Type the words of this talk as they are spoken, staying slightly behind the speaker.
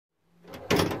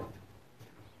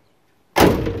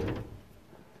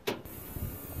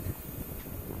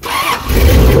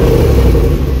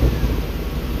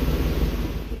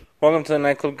Welcome to the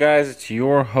Nightclub, guys. It's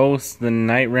your host, the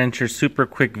Night Wrencher. Super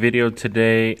quick video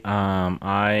today.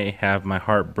 I have my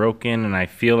heart broken, and I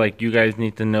feel like you guys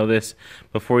need to know this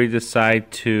before you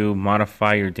decide to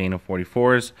modify your Dana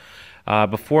 44s.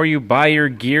 Before you buy your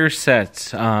gear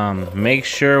sets, make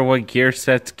sure what gear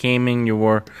sets came in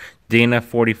your Dana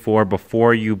 44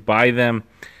 before you buy them.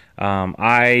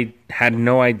 I had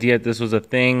no idea this was a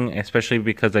thing, especially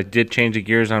because I did change the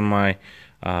gears on my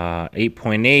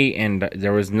 8.8 and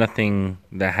there was nothing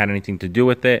that had anything to do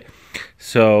with it.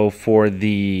 So for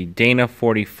the Dana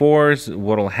 44s,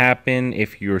 what'll happen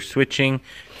if you're switching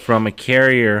from a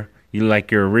carrier, you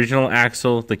like your original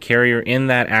axle, the carrier in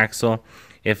that axle,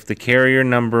 if the carrier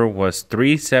number was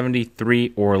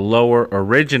 373 or lower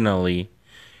originally,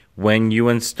 when you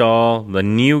install the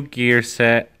new gear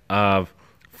set of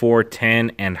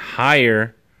 410 and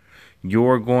higher,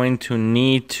 you're going to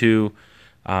need to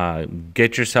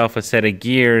get yourself a set of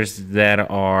gears that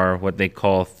are what they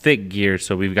call thick gears.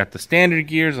 So we've got the standard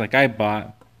gears like I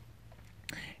bought,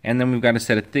 and then we've got a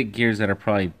set of thick gears that are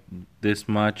probably this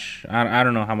much. I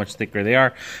don't know how much thicker they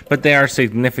are, but they are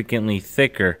significantly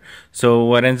thicker. So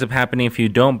what ends up happening if you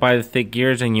don't buy the thick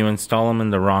gears and you install them in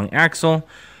the wrong axle,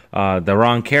 the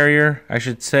wrong carrier I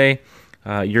should say,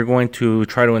 you're going to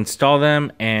try to install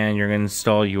them and you're going to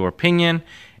install your pinion,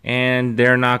 and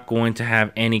they're not going to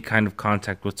have any kind of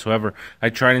contact whatsoever. I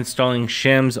tried installing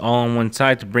shims all on one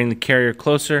side to bring the carrier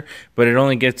closer, but it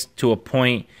only gets to a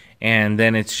point and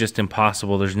then it's just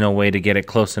impossible. There's no way to get it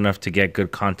close enough to get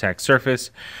good contact surface.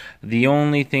 The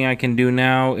only thing I can do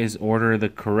now is order the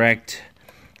correct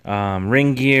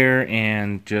ring gear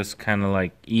and just kind of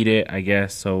like eat it, I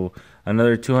guess. So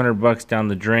another $200 down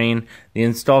the drain. The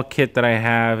install kit that I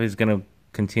have is going to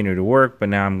continue to work, but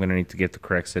now I'm going to need to get the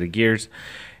correct set of gears.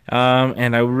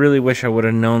 And I really wish I would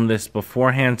have known this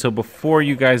beforehand. So before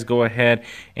you guys go ahead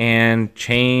and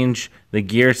change the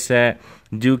gear set,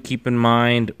 do keep in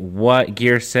mind what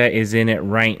gear set is in it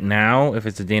right now if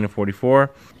it's a Dana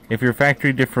 44. If your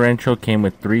factory differential came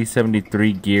with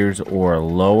 373 gears or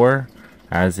lower,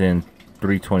 as in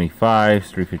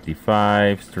 325s,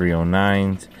 355s,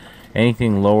 309s,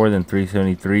 anything lower than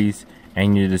 373s,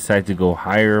 and you decide to go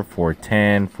higher,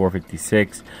 410,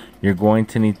 456, you're going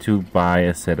to need to buy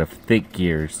a set of thick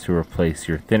gears to replace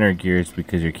your thinner gears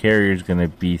because your carrier is going to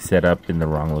be set up in the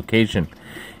wrong location.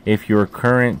 If your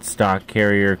current stock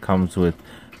carrier comes with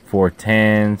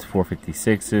 410s,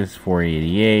 456s,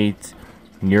 488s,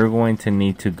 you're going to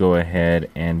need to go ahead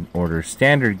and order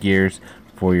standard gears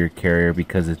for your carrier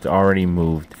because it's already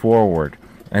moved forward.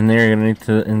 And then you're going to need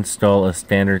to install a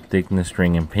standard thickness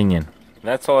ring and pinion.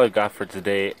 That's all I've got for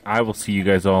today. I will see you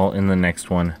guys all in the next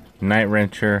one. Night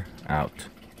Wrencher out.